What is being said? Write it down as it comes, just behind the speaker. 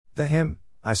The hymn,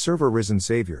 I Serve a Risen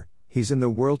Savior, He's in the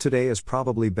World Today is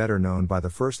probably better known by the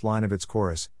first line of its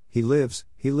chorus, He lives,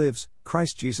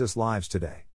 Christ Jesus lives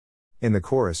today. In the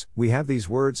chorus, we have these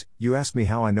words, You ask me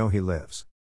how I know He lives.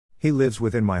 He lives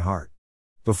within my heart.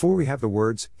 Before we have the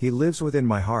words, He lives within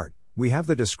my heart, we have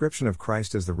the description of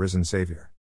Christ as the risen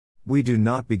Savior. We do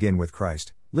not begin with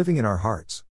Christ, living in our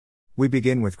hearts. We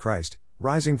begin with Christ,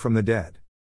 rising from the dead.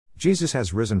 Jesus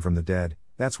has risen from the dead,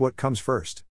 that's what comes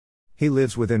first. He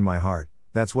lives within my heart,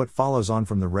 that's what follows on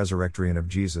from the resurrection of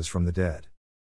Jesus from the dead.